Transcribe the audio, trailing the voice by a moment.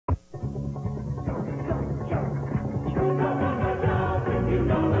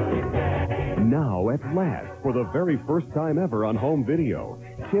Now, at last, for the very first time ever on home video,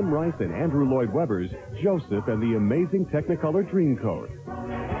 Tim Rice and Andrew Lloyd Webber's Joseph and the Amazing Technicolor Dreamcoat.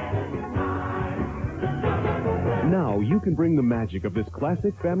 Now you can bring the magic of this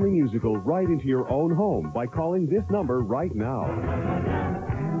classic family musical right into your own home by calling this number right now.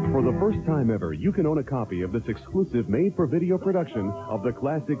 For the first time ever, you can own a copy of this exclusive made-for-video production of the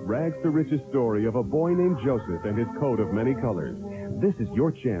classic rags-to-riches story of a boy named Joseph and his coat of many colors. This is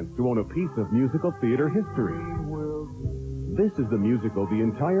your chance to own a piece of musical theater history. This is the musical the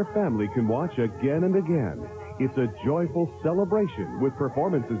entire family can watch again and again. It's a joyful celebration with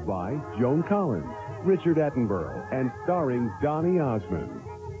performances by Joan Collins, Richard Attenborough, and starring Donny Osmond.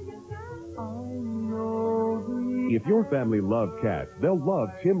 If your family loves cats, they'll love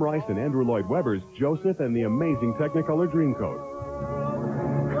Tim Rice and Andrew Lloyd Webber's Joseph and the Amazing Technicolor Dreamcoat.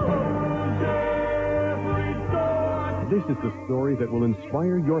 This is the story that will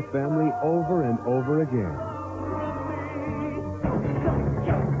inspire your family over and over again.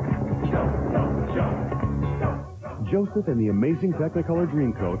 Joseph and the Amazing Technicolor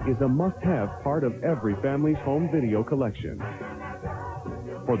Dreamcoat is a must-have part of every family's home video collection.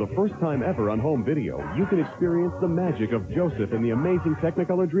 For the first time ever on home video, you can experience the magic of Joseph and the Amazing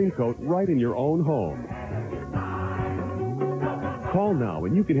Technicolor Dreamcoat right in your own home. Call now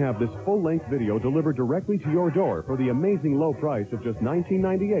and you can have this full-length video delivered directly to your door for the amazing low price of just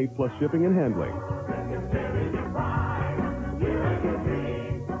 $19.98 plus shipping and handling.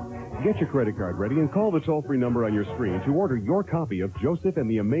 Get your credit card ready and call the toll-free number on your screen to order your copy of Joseph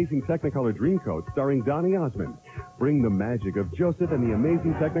and the Amazing Technicolor Dreamcoat starring Donny Osmond. Bring the magic of Joseph and the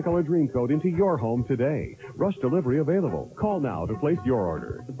Amazing Technicolor Dreamcoat into your home today. Rush delivery available. Call now to place your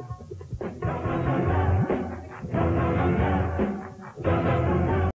order.